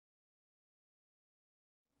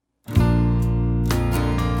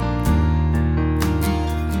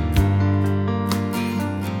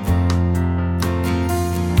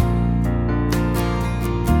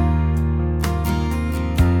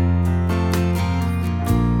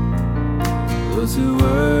Those who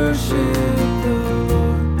worship the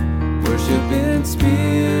Lord worship in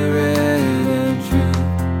spirit and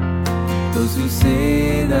truth. Those who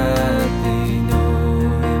say that they know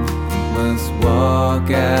Him must walk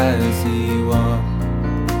as He walked.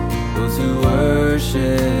 Those who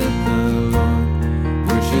worship the Lord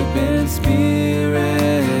worship in spirit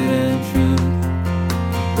and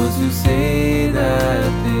truth. Those who say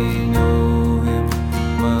that they know Him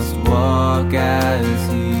must walk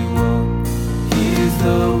as He walked. He is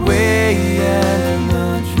the way and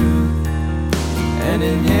the truth, and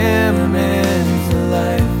in Him is the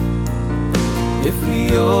life. If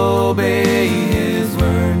we obey His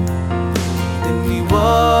word, then we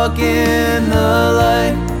walk in the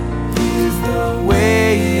light. He is the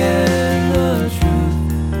way and the truth,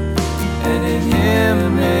 and in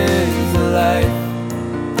Him is the life.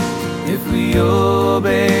 If we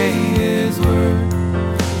obey His word,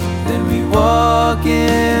 then we walk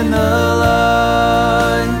in the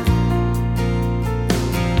light.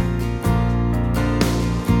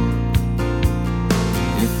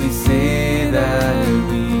 If we say that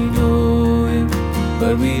we know Him,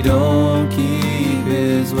 but we don't keep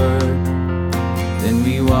His word, then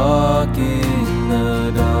we walk in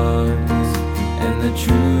the darkness, and the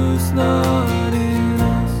truth's not in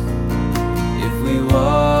us. If we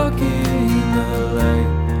walk in the light,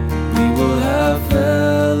 we will have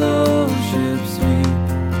fellowship sweet,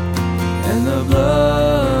 and the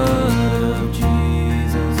blood of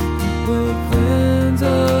Jesus will cleanse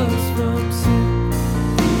us from sin.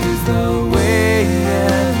 He is the way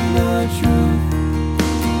and the truth,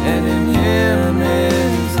 and in Him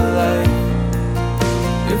is the life.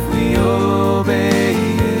 If we obey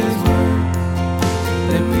His word,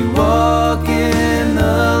 then we walk in the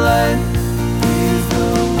light. He is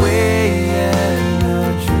the way and the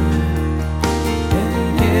truth, and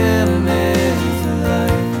in Him is the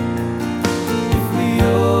life. If we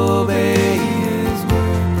obey His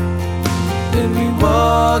word, then we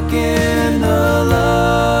walk in the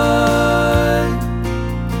light.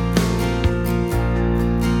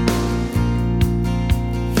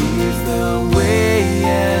 He is the way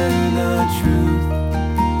and the truth,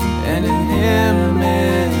 and in Him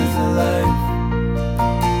is the life.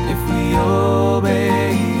 If we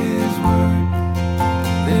obey His word,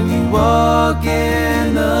 then we walk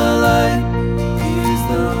in the light. He is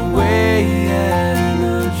the way and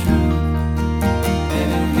the truth, and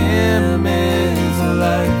in Him is the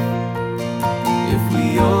life. If we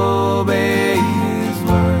obey His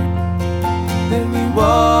word, then we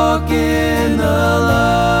walk in the light.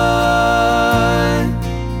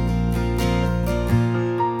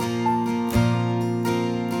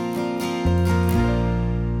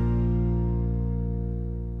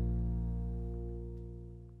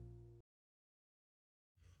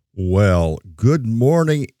 Well, good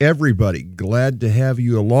morning, everybody. Glad to have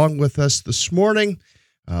you along with us this morning.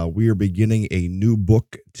 We are beginning a new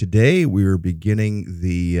book today. We are beginning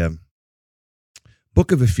the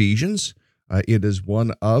Book of Ephesians. It is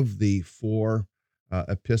one of the four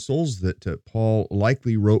epistles that Paul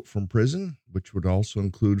likely wrote from prison, which would also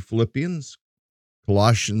include Philippians,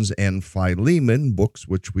 Colossians, and Philemon, books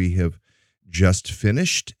which we have just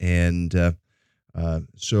finished. And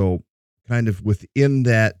so kind of within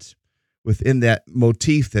that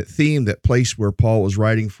motif, that theme, that place where Paul was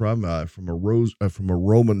writing from a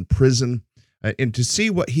Roman prison, and to see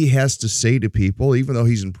what he has to say to people, even though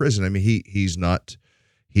he's in prison. I mean, he is not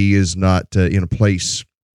in a place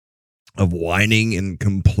of whining and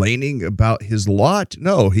complaining about his lot.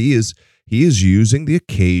 No, he is using the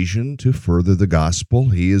occasion to further the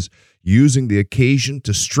gospel. He is using the occasion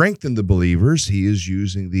to strengthen the believers. He is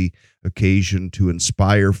using the occasion to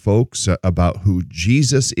inspire folks about who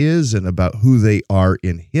Jesus is and about who they are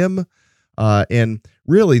in Him. And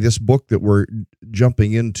really, this book that we're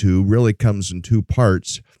jumping into really comes in two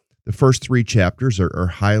parts. The first three chapters are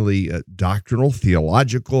highly doctrinal,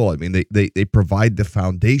 theological. I mean, they provide the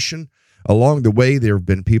foundation. Along the way, there have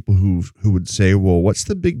been people who would say, well, what's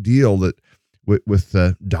the big deal with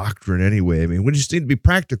doctrine anyway? I mean, we just need to be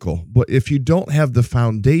practical. But if you don't have the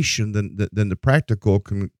foundation, then the practical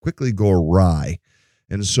can quickly go awry.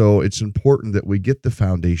 And so it's important that we get the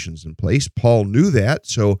foundations in place. Paul knew that.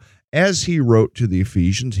 So as he wrote to the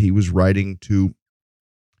Ephesians, he was writing to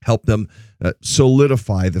help them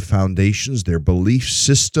solidify the foundations, their belief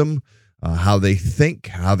system, how they think,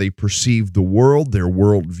 how they perceive the world, their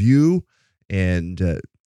worldview, and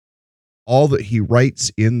all that he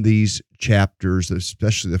writes in these chapters,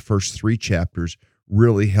 especially the first three chapters,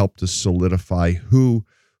 really help to solidify who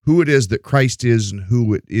it is that Christ is and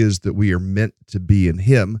who it is that we are meant to be in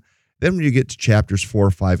Him. Then when you get to chapters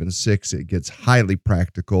 4, 5, and 6, it gets highly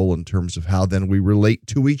practical in terms of how then we relate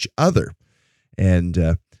to each other.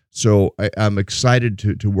 And so I'm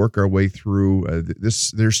excited to work our way through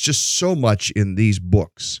this. There's just so much in these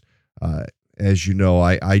books. As you know,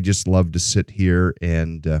 I just love to sit here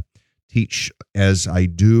and teach as I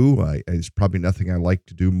do. There's probably nothing I like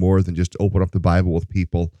to do more than just open up the Bible with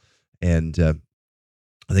people. And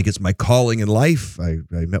I think it's my calling in life. I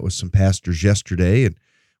met with some pastors yesterday and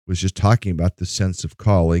was just talking about the sense of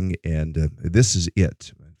calling, and this is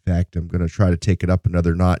it. In fact, I'm going to try to take it up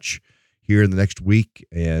another notch here in the next week,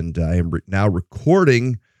 and I am now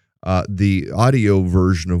recording the audio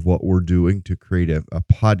version of what we're doing to create a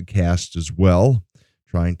podcast as well,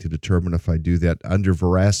 trying to determine if I do that under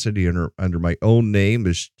Veracity or under my own name,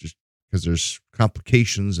 is just because there's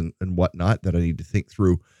complications and whatnot that I need to think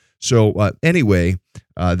through. So anyway,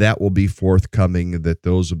 that will be forthcoming, that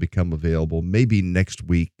those will become available maybe next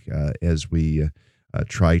week as we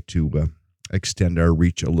try to extend our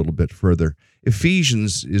reach a little bit further.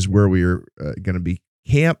 Ephesians is where we are going to be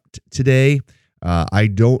camped today. I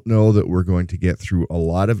don't know that we're going to get through a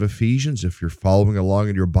lot of Ephesians. If you're following along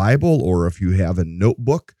in your Bible, or if you have a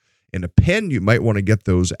notebook and a pen, you might want to get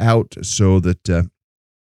those out so that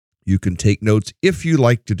you can take notes if you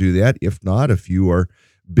like to do that. If not, if you are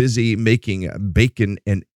busy making bacon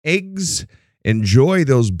and eggs, enjoy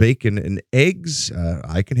those bacon and eggs.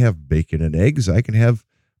 I can have bacon and eggs. I can have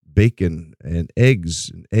bacon and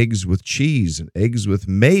eggs with cheese, and eggs with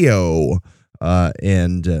mayo,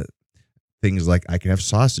 and things like I can have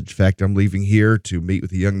sausage. In fact, I'm leaving here to meet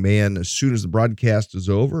with a young man as soon as the broadcast is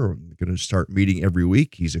over. I'm going to start meeting every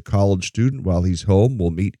week. He's a college student. While he's home,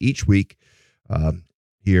 we'll meet each week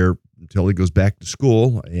here until he goes back to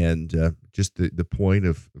school, and just the point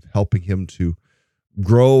of helping him to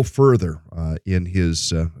grow further in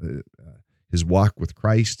his walk with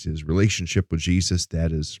Christ, his relationship with Jesus.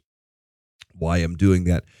 That is why I'm doing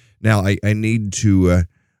that. Now, I need to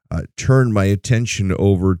turn my attention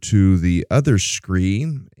over to the other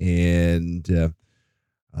screen, and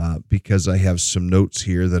because I have some notes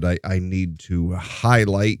here that I need to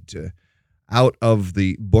highlight out of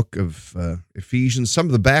the book of Ephesians. Some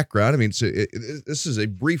of the background. I mean, this is a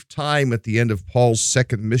brief time at the end of Paul's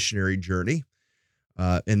second missionary journey.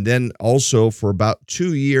 And then also for about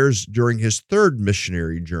 2 years during his third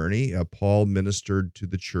missionary journey, Paul ministered to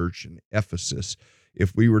the church in Ephesus.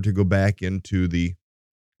 If we were to go back into the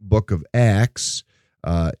book of Acts,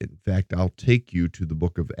 in fact, I'll take you to the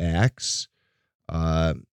book of Acts.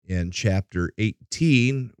 In chapter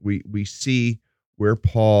 18, we see where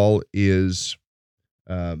Paul is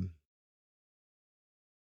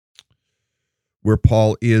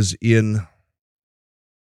in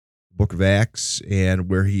book of Acts and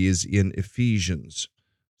where he is in Ephesians.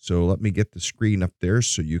 So let me get the screen up there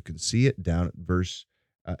so you can see it. Down at verse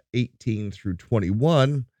 18 through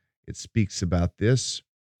 21, it speaks about this.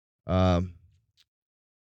 It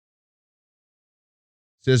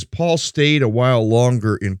says, Paul stayed a while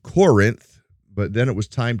longer in Corinth, but then it was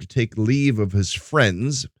time to take leave of his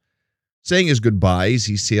friends. Saying his goodbyes,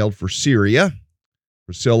 he sailed for Syria,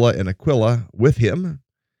 Priscilla and Aquila with him.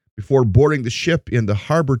 Before boarding the ship in the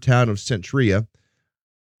harbor town of Cenchrea,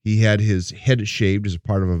 he had his head shaved as a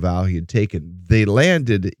part of a vow he had taken. They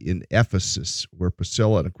landed in Ephesus, where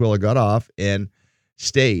Priscilla and Aquila got off and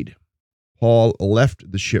stayed. Paul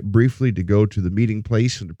left the ship briefly to go to the meeting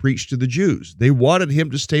place and to preach to the Jews. They wanted him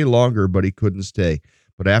to stay longer, but he couldn't stay.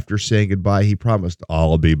 But after saying goodbye, he promised,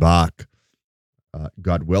 I'll be back.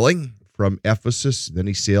 God willing, from Ephesus, then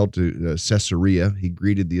he sailed to Caesarea. He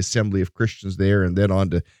greeted the assembly of Christians there and then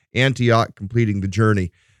on to Antioch, completing the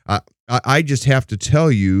journey. I just have to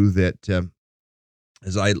tell you that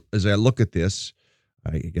as I look at this,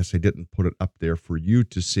 I guess I didn't put it up there for you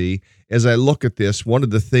to see. As I look at this, one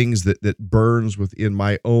of the things that burns within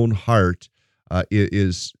my own heart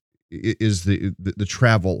is the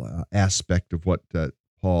travel aspect of what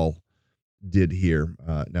Paul did here.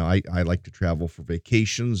 Now, I like to travel for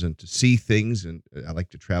vacations and to see things, and I like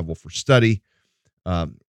to travel for study.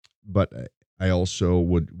 But I also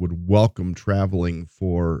would welcome traveling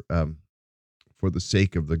for the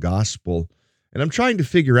sake of the gospel. And I'm trying to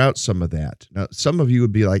figure out some of that. Now, some of you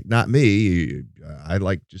would be like, not me. I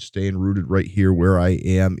like just staying rooted right here where I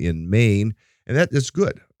am in Maine. And that's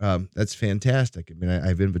good. That's fantastic. I mean, I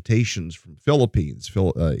have invitations from Philippines,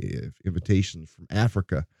 invitations from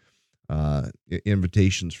Africa,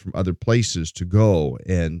 invitations from other places to go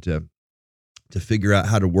and to figure out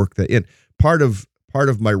how to work that in. Part of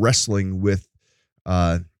my wrestling with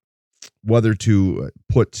whether to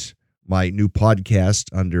put my new podcast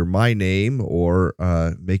under my name or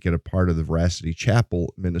make it a part of the Veracity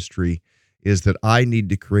Chapel ministry is that I need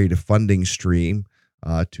to create a funding stream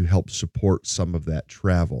to help support some of that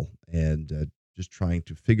travel, and just trying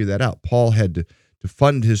to figure that out. Paul had to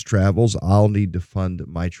fund his travels. I'll need to fund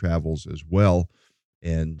my travels as well,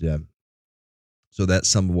 and so that's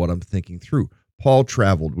some of what I'm thinking through. Paul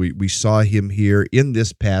traveled. We saw him here in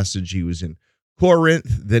this passage. He was in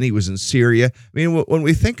Corinth, then he was in Syria. I mean, when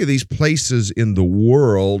we think of these places in the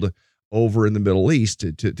world over in the Middle East,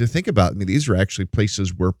 to think about, I mean, these are actually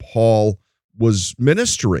places where Paul was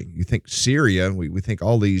ministering. You think Syria, we think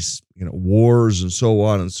all these, wars and so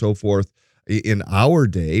on and so forth in our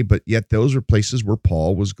day, but yet those are places where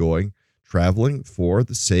Paul was going, traveling for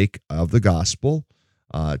the sake of the gospel,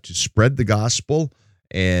 to spread the gospel.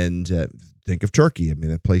 And think of Turkey. I mean,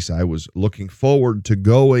 a place I was looking forward to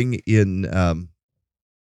going in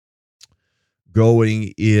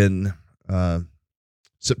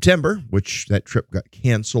September, which that trip got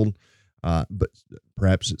canceled, but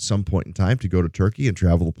perhaps at some point in time to go to Turkey and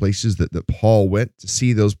travel the places that Paul went to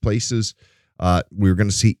see those places. We were going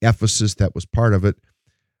to see Ephesus. That was part of it.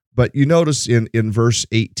 But you notice in verse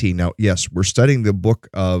 18, now, yes, we're studying the book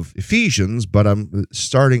of Ephesians, but I'm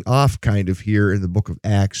starting off kind of here in the book of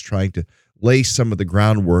Acts, trying to lay some of the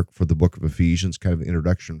groundwork for the book of Ephesians, kind of an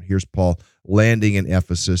introduction. Here's Paul landing in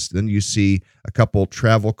Ephesus. Then you see a couple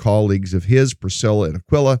travel colleagues of his, Priscilla and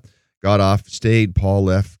Aquila, got off, stayed. Paul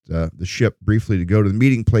left the ship briefly to go to the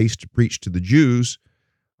meeting place to preach to the Jews.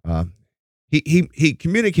 He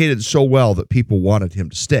communicated so well that people wanted him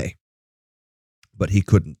to stay, but he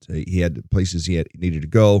couldn't. He had places he needed to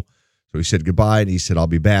go. So he said goodbye, and he said, I'll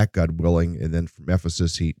be back, God willing. And then from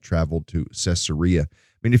Ephesus, he traveled to Caesarea.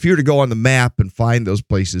 I mean, if you were to go on the map and find those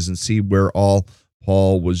places and see where all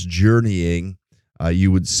Paul was journeying,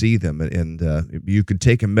 you would see them. And you could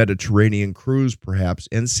take a Mediterranean cruise, perhaps,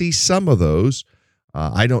 and see some of those.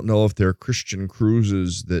 I don't know if there are Christian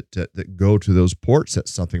cruises that go to those ports.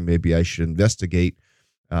 That's something maybe I should investigate.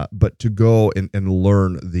 But to go and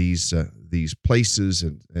learn these places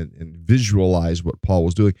and visualize what Paul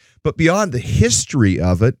was doing. But beyond the history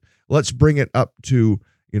of it, let's bring it up to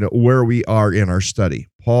where we are in our study.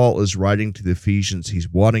 Paul is writing to the Ephesians. He's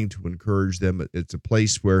wanting to encourage them. It's a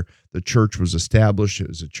place where the church was established. It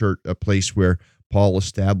was a place where Paul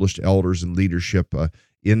established elders and leadership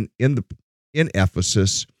in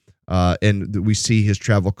Ephesus, and we see his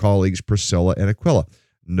travel colleagues Priscilla and Aquila.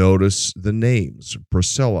 Notice the names,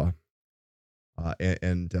 Priscilla.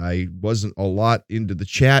 And I wasn't a lot into the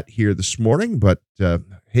chat here this morning, but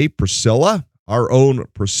hey, Priscilla, our own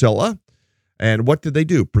Priscilla. And what did they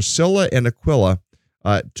do? Priscilla and Aquila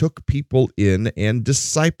took people in and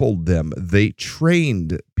discipled them. They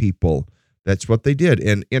trained people. That's what they did.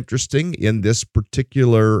 And interesting, in this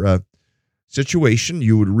particular situation,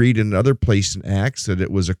 you would read in another place in Acts that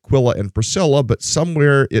it was Aquila and Priscilla, but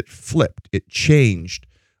somewhere it flipped. It changed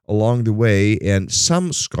along the way, and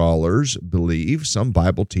some scholars believe, some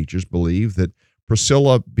Bible teachers believe, that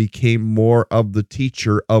Priscilla became more of the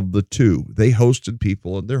teacher of the two. They hosted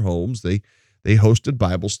people in their homes. They hosted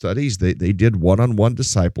Bible studies. They did one-on-one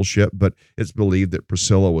discipleship, but it's believed that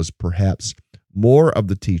Priscilla was perhaps more of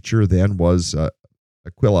the teacher than was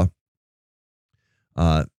Aquila.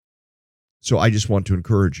 So I just want to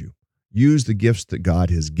encourage you. Use the gifts that God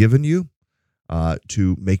has given you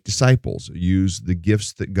to make disciples. Use the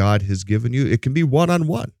gifts that God has given you. It can be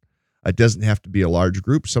one-on-one. It doesn't have to be a large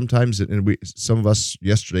group. Sometimes, some of us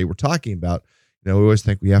yesterday were talking about, we always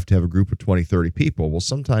think we have to have a group of 20, 30 people. Well,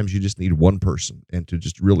 sometimes you just need one person and to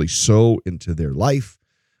just really sow into their life.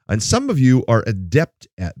 And some of you are adept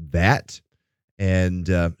at that.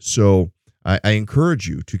 And so I encourage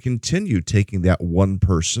you to continue taking that one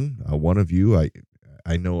person. One of you,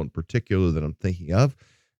 I know in particular that I'm thinking of,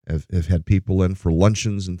 have had people in for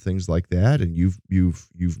luncheons and things like that, and you've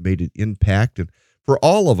made an impact. And for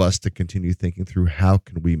all of us to continue thinking through how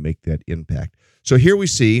can we make that impact. So here we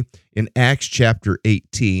see in Acts chapter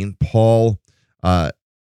 18, Paul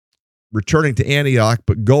returning to Antioch,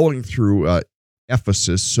 but going through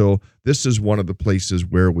Ephesus. So this is one of the places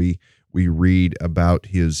where we read about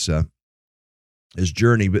his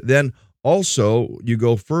journey. But then also you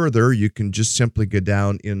go further, you can just simply go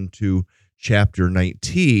down into chapter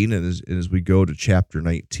 19, and as we go to chapter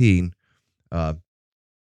 19,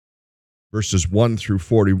 verses 1 through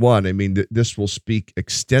 41, I mean, this will speak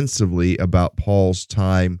extensively about Paul's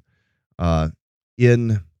time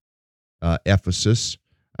in Ephesus.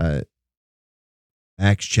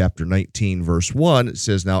 Acts chapter 19, verse 1, it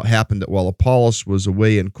says, Now it happened that while Apollos was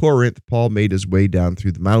away in Corinth, Paul made his way down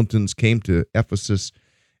through the mountains, came to Ephesus,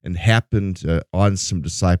 and happened on some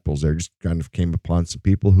disciples there. Just kind of came upon some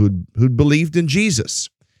people who'd believed in Jesus.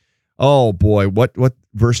 Oh boy, what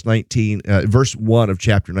verse 1 of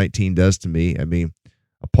chapter 19 does to me. I mean,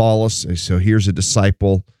 Apollos, so here's a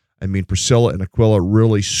disciple. I mean, Priscilla and Aquila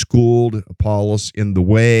really schooled Apollos in the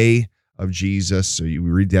way of Jesus. So you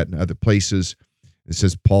read that in other places. It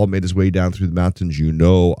says, Paul made his way down through the mountains. You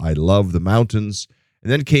know, I love the mountains.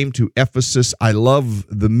 And then came to Ephesus. I love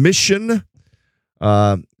the mission.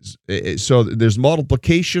 So there's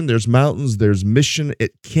multiplication, there's mountains, there's mission.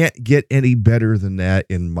 It can't get any better than that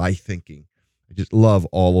in my thinking. I just love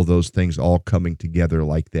all of those things all coming together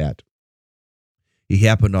like that. He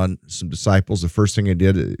happened on some disciples. The first thing he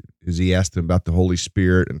did is he asked them about the Holy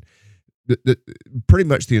Spirit. And pretty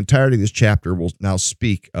much the entirety of this chapter will now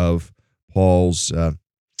speak of Paul's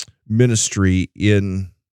ministry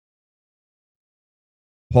in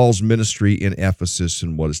Ephesus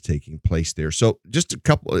and what is taking place there. So just a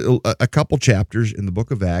couple chapters in the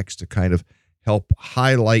book of Acts to kind of help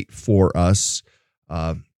highlight for us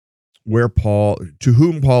to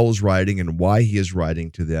whom Paul is writing and why he is writing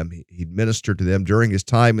to them. He ministered to them during his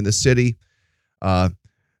time in the city. The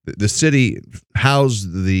city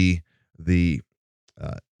housed the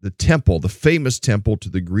temple, the famous temple to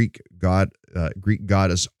the Greek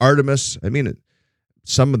goddess Artemis. I mean,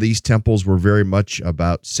 some of these temples were very much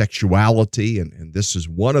about sexuality, and this is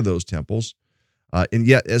one of those temples. And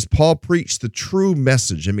yet, as Paul preached the true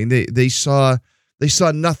message, I mean, they saw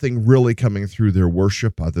nothing really coming through their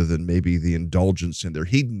worship other than maybe the indulgence in their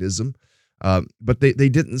hedonism. But they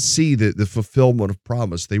didn't see the fulfillment of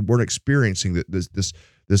promise. They weren't experiencing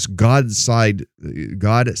this God-sized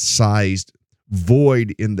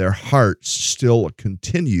void in their hearts still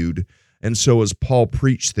continued. And so as Paul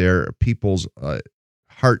preached there, people's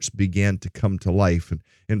hearts began to come to life.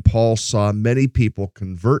 And Paul saw many people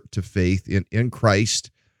convert to faith in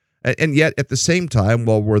Christ. And yet at the same time,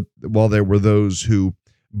 while there were those who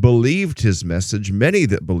believed his message, many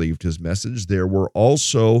that believed his message, there were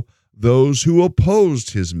also those who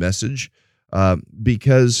opposed his message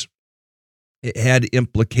because it had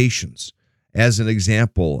implications. As an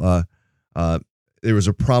example, there was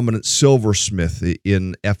a prominent silversmith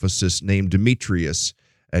in Ephesus named Demetrius,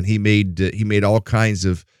 and he made all kinds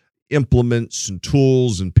of implements and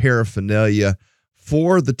tools and paraphernalia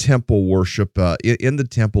for the temple worship in the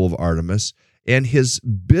temple of Artemis. And his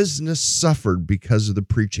business suffered because of the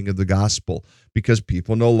preaching of the gospel, because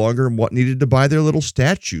people no longer needed to buy their little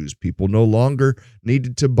statues. People no longer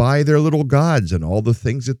needed to buy their little gods and all the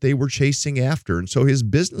things that they were chasing after. And so his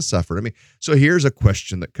business suffered. I mean, so here's a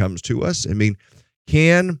question that comes to us. I mean,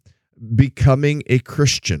 can becoming a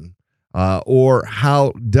Christian or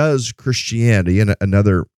how does Christianity, and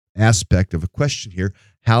another aspect of a question here,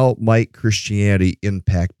 how might Christianity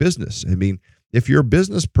impact business? I mean, if you're a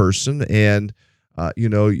business person and,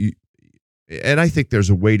 and I think there's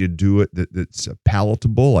a way to do it that's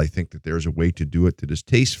palatable. I think that there's a way to do it that is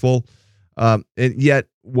tasteful. And yet,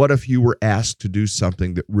 what if you were asked to do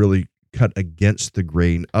something that really cut against the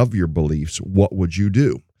grain of your beliefs? What would you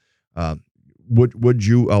do? Would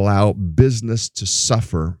you allow business to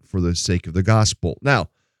suffer for the sake of the gospel? Now,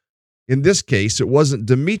 in this case, it wasn't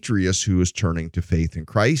Demetrius who was turning to faith in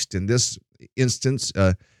Christ. In this instance,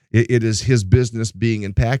 it is his business being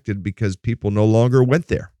impacted because people no longer went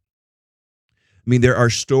there. I mean, there are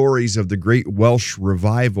stories of the great Welsh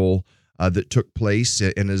revival that took place,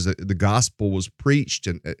 and as the gospel was preached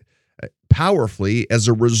and powerfully as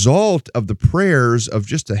a result of the prayers of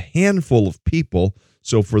just a handful of people.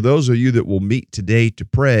 So for those of you that will meet today to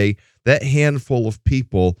pray, that handful of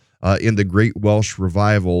people in the Great Welsh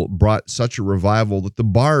Revival brought such a revival that the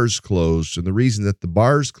bars closed. And the reason that the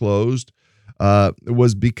bars closed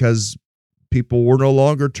was because people were no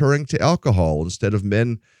longer turning to alcohol. Instead of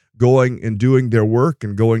men going and doing their work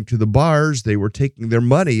and going to the bars, they were taking their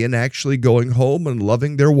money and actually going home and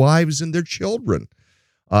loving their wives and their children.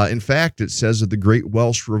 In fact, it says of the Great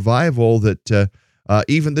Welsh Revival that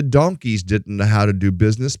even the donkeys didn't know how to do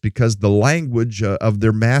business because the language of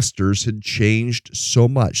their masters had changed so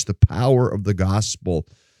much. The power of the gospel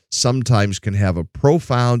sometimes can have a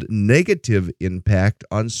profound negative impact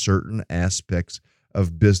on certain aspects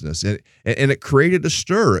of business. And it created a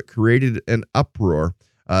stir. It created an uproar.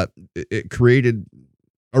 It created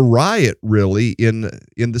a riot, really, in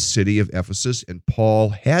the city of Ephesus. And Paul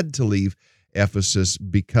had to leave Ephesus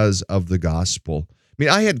because of the gospel. I mean,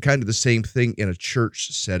 I had kind of the same thing in a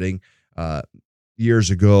church setting years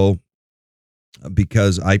ago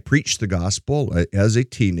because I preached the gospel as a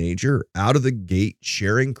teenager out of the gate,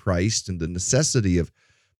 sharing Christ and the necessity of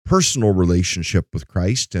personal relationship with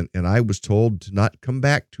Christ, and I was told to not come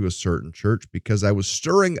back to a certain church because I was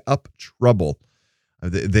stirring up trouble.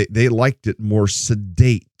 They liked it more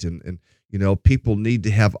sedate, and people need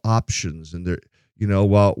to have options, and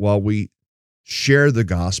while we share the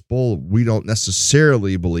gospel, we don't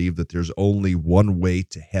necessarily believe that there's only one way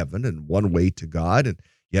to heaven and one way to God, and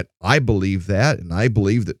yet I believe that, and I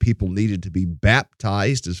believe that people needed to be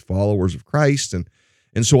baptized as followers of Christ, and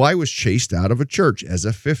so I was chased out of a church as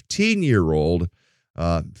a 15-year-old.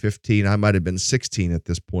 15, I might have been 16 at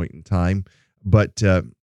this point in time, but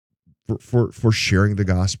for sharing the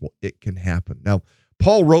gospel, it can happen. Now,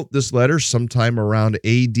 Paul wrote this letter sometime around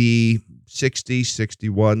AD 60,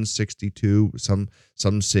 61, 62.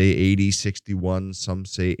 Some say AD 61, some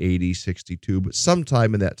say AD 62, but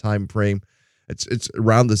sometime in that time frame, it's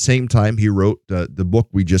around the same time he wrote the book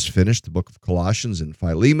we just finished, the book of Colossians and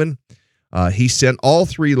Philemon. He sent all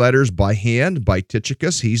three letters by hand by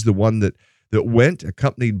Tychicus. He's the one that went,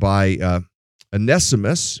 accompanied by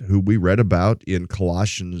Onesimus, who we read about in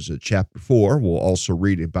Colossians chapter 4. We'll also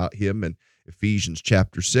read about him in Ephesians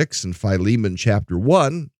chapter 6 and Philemon chapter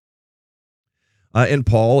 1. And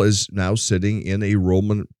Paul is now sitting in a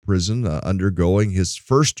Roman prison, undergoing his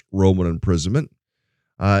first Roman imprisonment.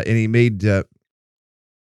 And he made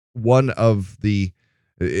one of the,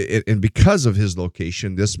 and because of his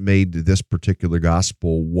location, this made this particular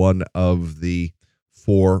gospel one of the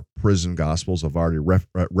four prison gospels. I've already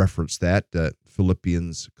referenced that,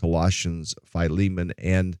 Philippians, Colossians, Philemon,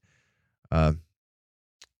 and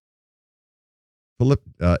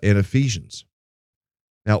Ephesians.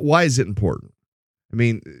 Now, why is it important? I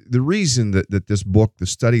mean, the reason that this book, the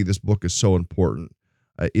study of this book is so important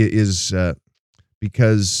is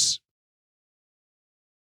because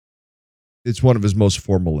it's one of his most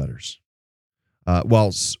formal letters.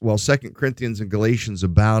 While 2 Corinthians and Galatians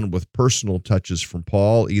abound with personal touches from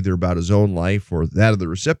Paul, either about his own life or that of the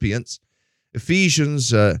recipients,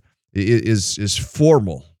 Ephesians is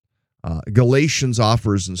formal. Galatians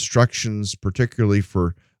offers instructions, particularly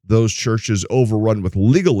for those churches overrun with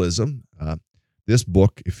legalism. This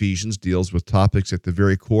book, Ephesians, deals with topics at the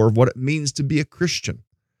very core of what it means to be a Christian,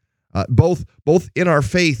 both in our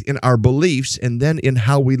faith, in our beliefs, and then in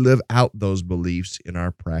how we live out those beliefs in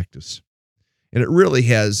our practice. And it really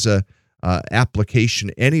has application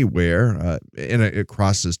anywhere, and it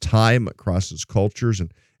crosses time, it crosses cultures,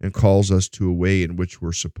 and calls us to a way in which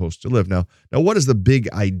we're supposed to live. Now, what is the big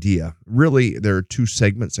idea? Really, there are two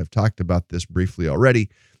segments. I've talked about this briefly already.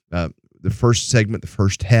 The first segment, the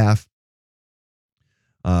first half,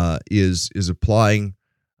 is applying,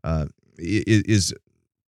 is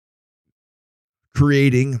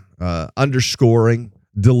creating, underscoring,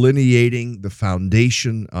 delineating the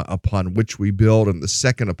foundation upon which we build, and the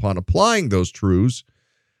second upon applying those truths.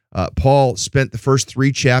 Paul spent the first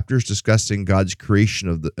three chapters discussing God's creation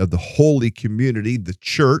of the holy community, the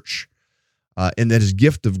church, and that his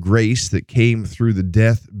gift of grace that came through the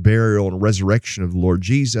death, burial, and resurrection of the Lord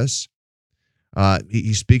Jesus.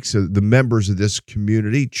 He speaks of the members of this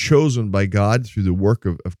community chosen by God through the work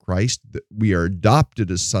of Christ. That we are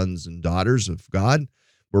adopted as sons and daughters of God.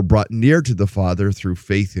 We're brought near to the Father through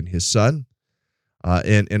faith in his Son.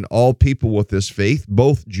 And all people with this faith,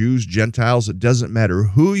 both Jews, Gentiles, it doesn't matter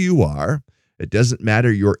who you are. It doesn't matter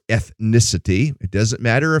your ethnicity. It doesn't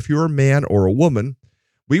matter if you're a man or a woman.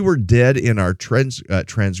 We were dead in our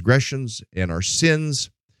transgressions and our sins.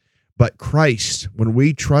 But Christ, when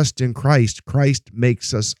we trust in Christ, Christ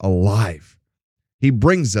makes us alive. He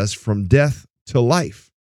brings us from death to life.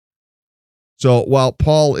 So while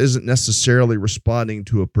Paul isn't necessarily responding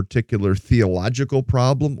to a particular theological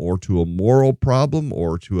problem or to a moral problem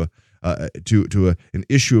or to an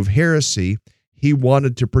issue of heresy, he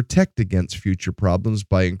wanted to protect against future problems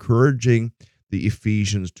by encouraging the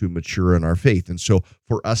Ephesians to mature in our faith. And so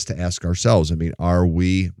for us to ask ourselves, are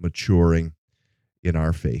we maturing in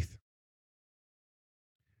our faith?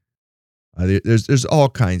 There's all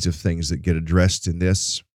kinds of things that get addressed in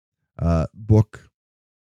this book.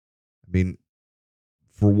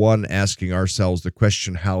 For one, asking ourselves the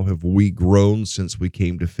question, how have we grown since we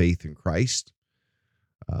came to faith in Christ?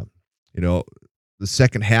 The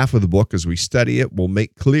second half of the book, as we study it, will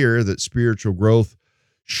make clear that spiritual growth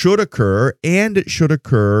should occur, and it should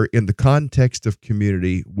occur in the context of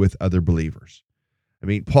community with other believers.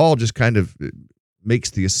 Paul just kind of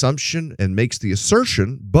makes the assumption and makes the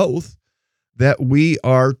assertion, both, that we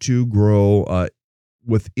are to grow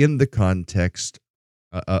within the context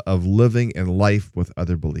of living and life with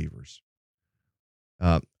other believers.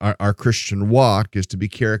 Our Christian walk is to be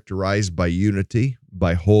characterized by unity,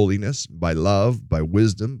 by holiness, by love, by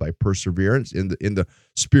wisdom, by perseverance in the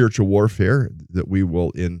spiritual warfare that we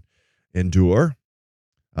will endure.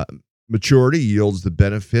 Maturity yields the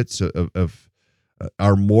benefits of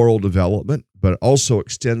our moral development, but also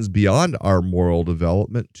extends beyond our moral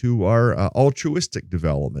development to our altruistic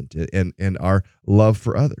development and our love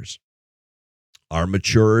for others. Our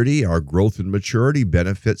maturity, our growth in maturity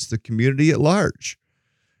benefits the community at large.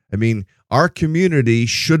 I mean, our community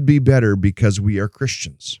should be better because we are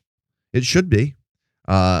Christians. It should be.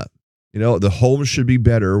 The home should be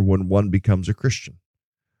better when one becomes a Christian.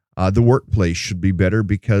 The workplace should be better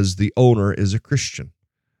because the owner is a Christian.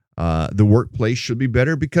 The workplace should be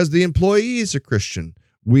better because the employee is a Christian.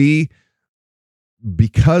 We,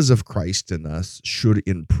 because of Christ in us, should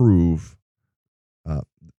improve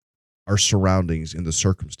our surroundings and the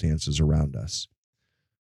circumstances around us.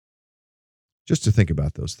 Just to think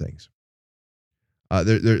about those things.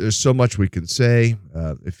 There's so much we can say.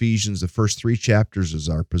 Ephesians, the first 3 chapters is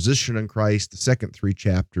our position in Christ. The second 3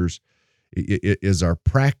 chapters is our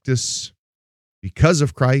practice because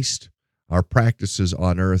of Christ, our practices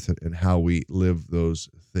on earth, and how we live those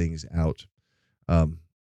things out.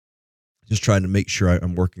 Just trying to make sure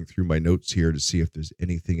I'm working through my notes here to see if there's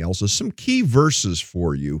anything else. So some key verses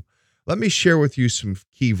for you. Let me share with you some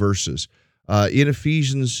key verses. In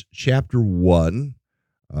Ephesians chapter 1,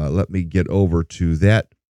 let me get over to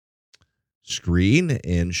that screen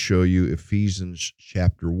and show you Ephesians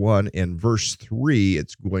chapter 1 and verse 3.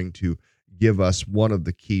 It's going to give us one of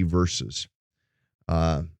the key verses.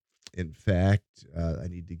 In fact, I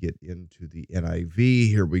need to get into the NIV.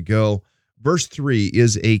 Here we go. Verse 3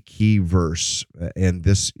 is a key verse, and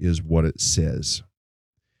this is what it says.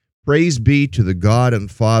 Praise be to the God and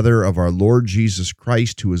Father of our Lord Jesus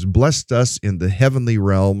Christ, who has blessed us in the heavenly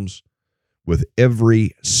realms with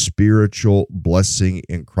every spiritual blessing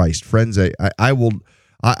in Christ. Friends, I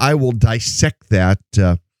will dissect that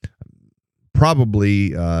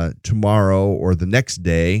probably tomorrow or the next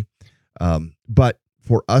day, but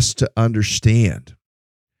for us to understand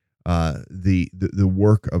the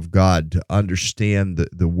work of God, to understand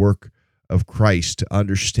the work of Christ, to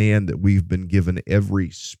understand that we've been given every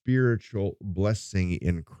spiritual blessing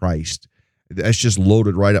in Christ. That's just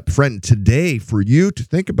loaded right up. Friend, today, for you to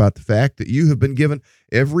think about the fact that you have been given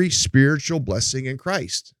every spiritual blessing in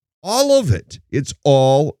Christ. All of it. It's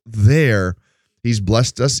all there. He's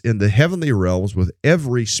blessed us in the heavenly realms with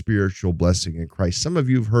every spiritual blessing in Christ. Some of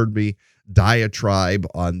you have heard me diatribe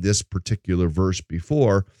on this particular verse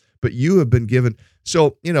before, but you have been given.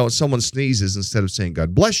 So, someone sneezes, instead of saying,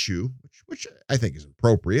 God bless you, which I think is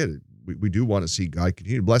appropriate. We do want to see God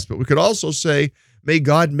continue to bless, but we could also say, may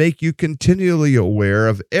God make you continually aware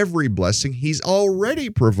of every blessing He's already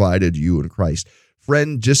provided you in Christ.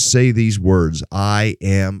 Friend, just say these words, I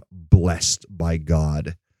am blessed by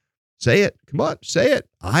God. Say it. Come on, say it.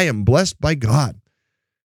 I am blessed by God.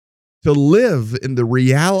 To live in the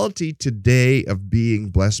reality today of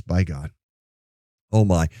being blessed by God. Oh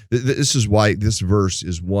my. This is why this verse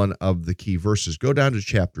is one of the key verses. Go down to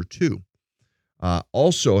chapter 2.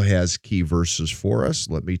 Also has key verses for us.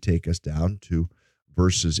 Let me take us down to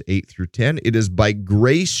verses 8 through 10. It is by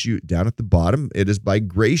grace down at the bottom, it is by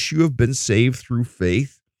grace you have been saved through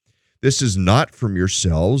faith. This is not from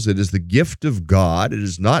yourselves. It is the gift of God. It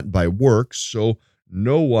is not by works, so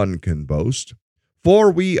no one can boast. For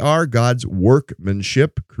we are God's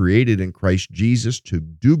workmanship, created in Christ Jesus to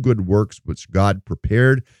do good works which God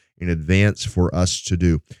prepared in advance for us to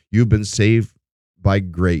do. You've been saved by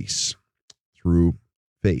grace through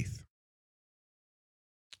faith.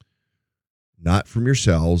 Not from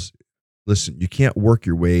yourselves. Listen, you can't work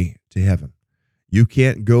your way to heaven. You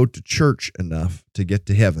can't go to church enough to get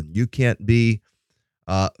to heaven. You can't be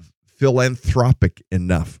philanthropic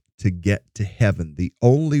enough to get to heaven. The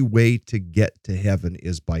only way to get to heaven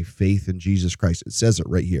is by faith in Jesus Christ. It says it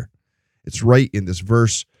right here. It's right in this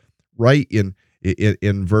verse, right in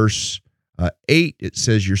verse 8, it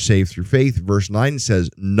says you're saved through faith. Verse 9 says,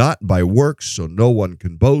 not by works, so no one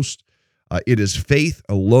can boast. It is faith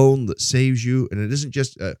alone that saves you. And it isn't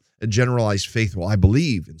just a generalized faith. Well, I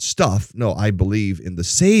believe in stuff. No, I believe in the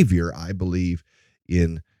Savior. I believe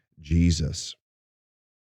in Jesus.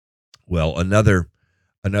 Well,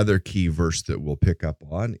 another key verse that we'll pick up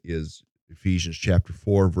on is Ephesians chapter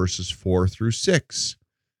 4, verses 4 through 6.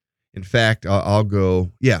 In fact, I'll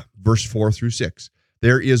go, verse 4 through 6.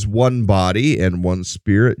 There is one body and one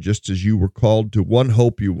Spirit, just as you were called to one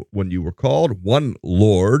hope when you were called, one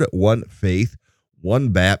Lord, one faith, one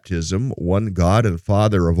baptism, one God and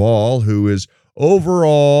Father of all, who is over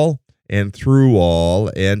all and through all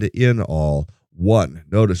and in all. One.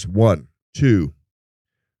 Notice 1, 2,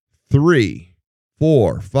 3,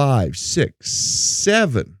 4, 5, 6,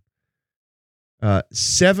 7.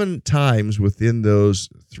 7 times within those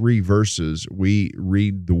 3 verses, we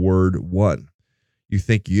read the word one. You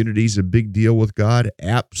think unity is a big deal with God?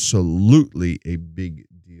 Absolutely a big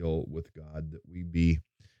deal with God that we be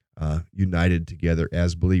united together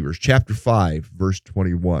as believers. Chapter 5, verse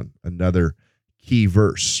 21, another key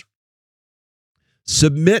verse.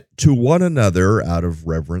 Submit to one another out of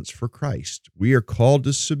reverence for Christ. We are called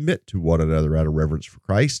to submit to one another out of reverence for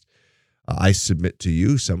Christ. I submit to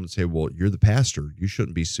you. Some would say, well, you're the pastor. You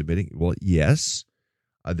shouldn't be submitting. Well, yes,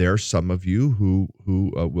 there are some of you who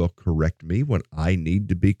will correct me when I need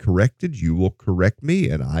to be corrected. You will correct me,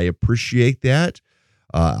 and I appreciate that.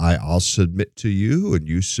 I'll submit to you, and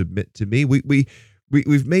you submit to me.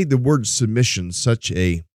 We've made the word submission such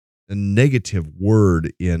a negative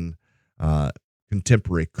word in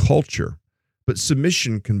contemporary culture, but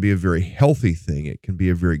submission can be a very healthy thing. It can be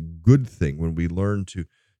a very good thing when we learn to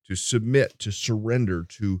submit, to surrender,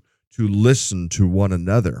 to listen to one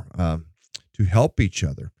another, to help each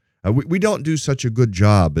other. We don't do such a good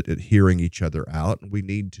job at hearing each other out, and we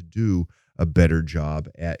need to do a better job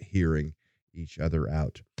at hearing each other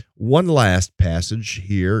out. One last passage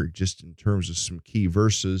here, just in terms of some key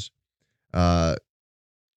verses.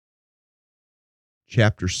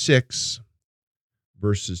 Chapter 6,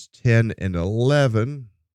 verses 10 and 11.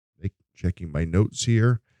 Checking my notes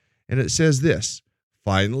here. And it says this: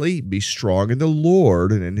 finally, be strong in the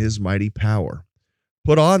Lord and in his mighty power.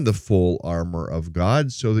 Put on the full armor of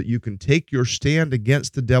God so that you can take your stand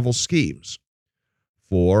against the devil's schemes.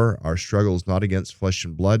 For our struggle is not against flesh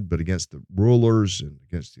and blood, but against the rulers and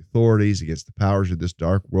against the authorities, against the powers of this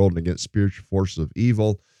dark world, and against spiritual forces of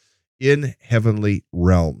evil in heavenly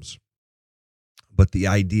realms. But the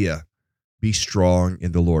idea, be strong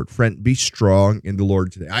in the Lord. Friend, be strong in the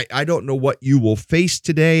Lord today. I don't know what you will face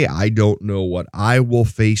today. I don't know what I will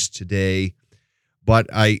face today. But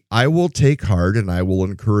I will take heart, and I will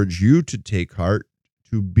encourage you to take heart,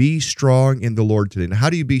 to be strong in the Lord today. Now, how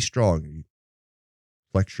do you be strong? You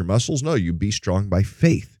flex your muscles? No, you be strong by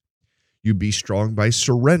faith. You be strong by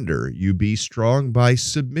surrender. You be strong by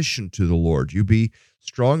submission to the Lord. You be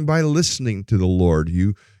strong by listening to the Lord.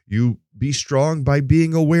 You be strong by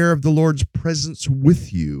being aware of the Lord's presence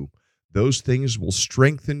with you. Those things will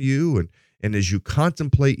strengthen you, and as you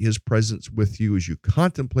contemplate his presence with you, as you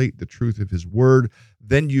contemplate the truth of his word,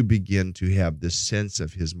 then you begin to have this sense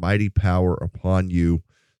of his mighty power upon you,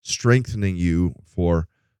 strengthening you for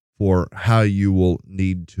how you will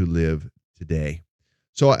need to live today.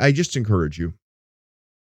 So I just encourage you,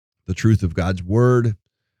 the truth of God's word.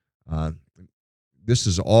 This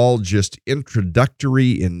is all just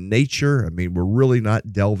introductory in nature. I mean, we're really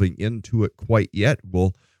not delving into it quite yet.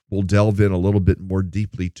 We'll delve in a little bit more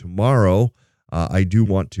deeply tomorrow. I do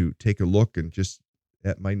want to take a look and just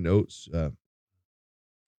at my notes to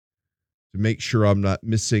make sure I'm not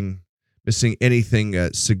missing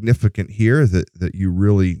anything significant here that you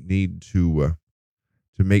really need to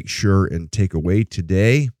make sure and take away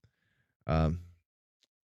today. I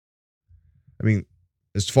mean,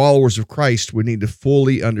 as followers of Christ, we need to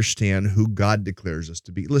fully understand who God declares us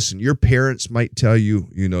to be. Listen, your parents might tell you,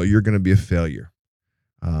 you're going to be a failure.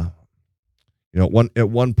 At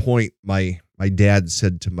one point, my dad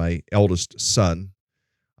said to my eldest son,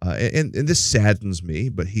 and this saddens me,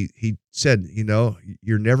 but he said,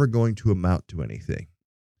 you're never going to amount to anything.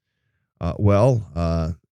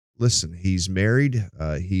 Listen, he's married.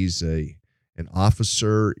 He's an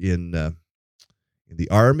officer in the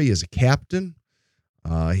Army as a captain.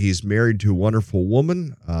 He's married to a wonderful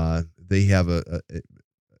woman. They have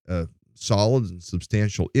a solid and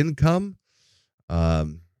substantial income.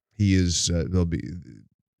 He's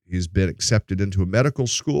been accepted into a medical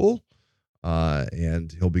school,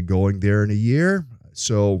 and he'll be going there in a year.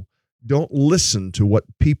 So don't listen to what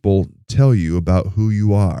people tell you about who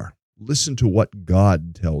you are. Listen to what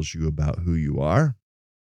God tells you about who you are.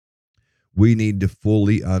 We need to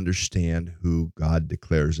fully understand who God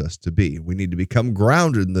declares us to be. We need to become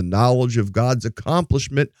grounded in the knowledge of God's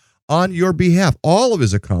accomplishment on your behalf, all of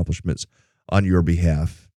his accomplishments on your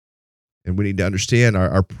behalf. And we need to understand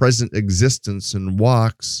our present existence and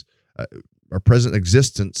walk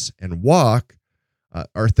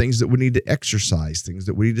are things that we need to exercise, things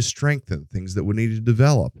that we need to strengthen, things that we need to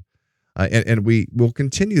develop. And we will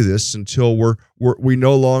continue this until we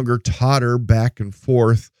no longer totter back and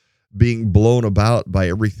forth, being blown about by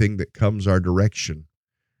everything that comes our direction,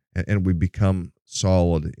 and we become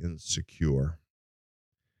solid and secure.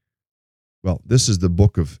 Well, this is the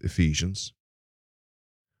book of Ephesians.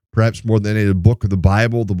 Perhaps more than any other book of the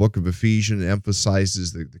Bible, the book of Ephesians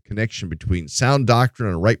emphasizes the connection between sound doctrine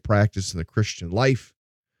and right practice in the Christian life.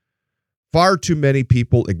 Far too many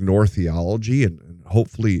people ignore theology, and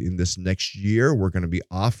hopefully in this next year, we're going to be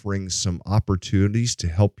offering some opportunities to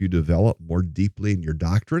help you develop more deeply in your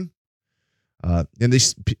doctrine.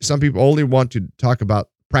 Some people only want to talk about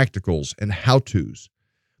practicals and how-tos.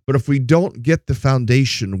 But if we don't get the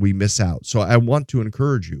foundation, we miss out. So I want to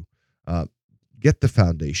encourage you, get the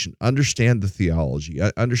foundation, understand the theology,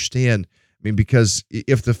 understand, because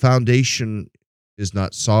if the foundation is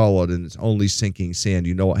not solid and it's only sinking sand,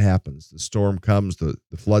 you know what happens. The storm comes, the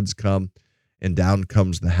floods come, and down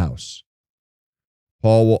comes the house.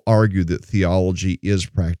 Paul will argue that theology is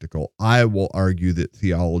practical. I will argue that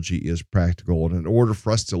theology is practical. And in order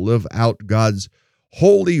for us to live out God's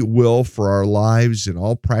holy will for our lives in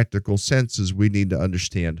all practical senses, we need to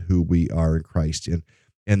understand who we are in Christ.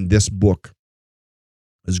 And this book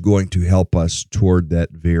is going to help us toward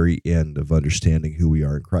that very end of understanding who we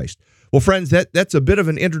are in Christ. Well, friends, that's a bit of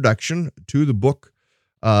an introduction to the book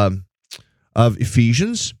of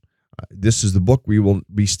Ephesians. This is the book we will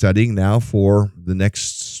be studying now for the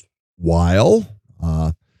next while.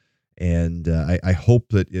 And I hope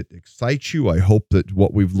that it excites you. I hope that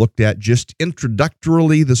what we've looked at just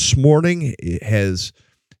introductorily this morning has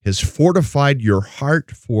fortified your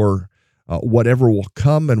heart for whatever will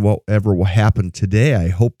come and whatever will happen today. I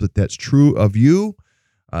hope that that's true of you.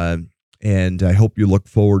 And I hope you look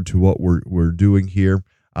forward to what we're doing here.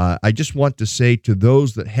 I just want to say to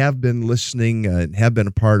those that have been listening and have been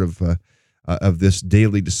a part of this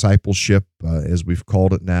daily discipleship, as we've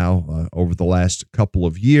called it now, over the last couple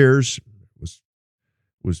of years.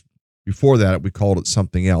 Was before that we called it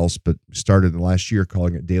something else, but started in the last year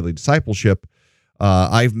calling it daily discipleship.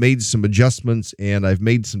 I've made some adjustments and I've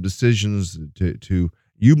made some decisions to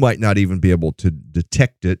you might not even be able to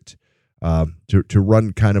detect it, to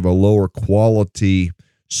run kind of a lower quality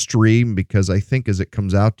stream, because I think as it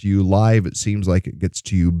comes out to you live, it seems like it gets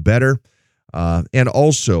to you better. And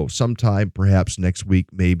also sometime perhaps next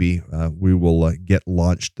week, maybe we will get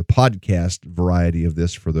launched the podcast variety of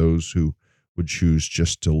this for those who would choose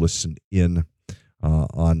just to listen in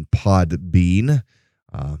on Podbean,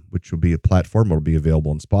 which will be a platform. It will be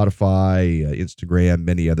available on Spotify, Instagram,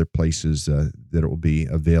 many other places that it will be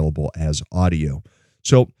available as audio.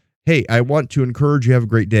 So, hey, I want to encourage you. Have a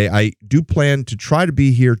great day. I do plan to try to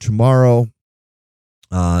be here tomorrow,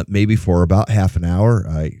 maybe for about half an hour.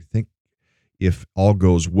 I think if all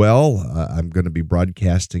goes well, I'm going to be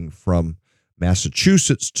broadcasting from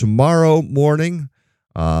Massachusetts tomorrow morning,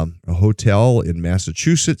 a hotel in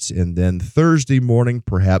Massachusetts, and then Thursday morning,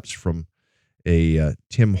 perhaps from a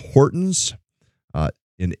Tim Hortons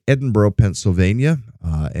in Edinburgh, Pennsylvania,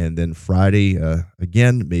 and then Friday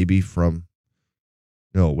again, maybe from.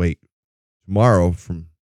 No, wait. Tomorrow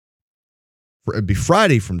it'd be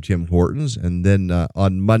Friday from Tim Hortons, and then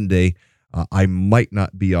on Monday, I might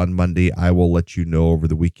not be on Monday. I will let you know over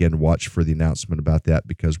the weekend. Watch for the announcement about that,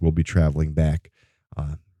 because we'll be traveling back.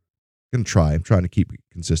 I'm trying to keep it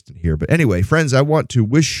consistent here. But anyway, friends, I want to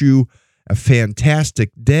wish you a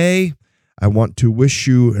fantastic day. I want to wish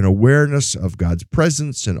you an awareness of God's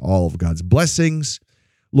presence and all of God's blessings.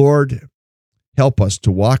 Lord, help us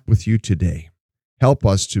to walk with you today. Help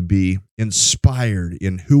us to be inspired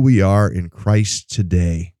in who we are in Christ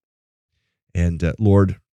today. And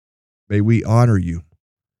Lord, may we honor you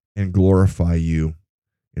and glorify you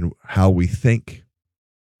in how we think,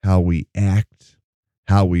 how we act,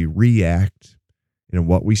 how we react, and in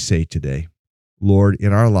what we say today. Lord,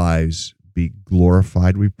 in our lives, be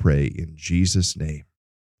glorified, we pray, in Jesus' name.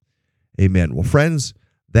 Amen. Well, friends,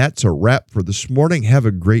 that's a wrap for this morning. Have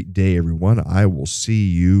a great day, everyone. I will see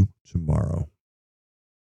you tomorrow.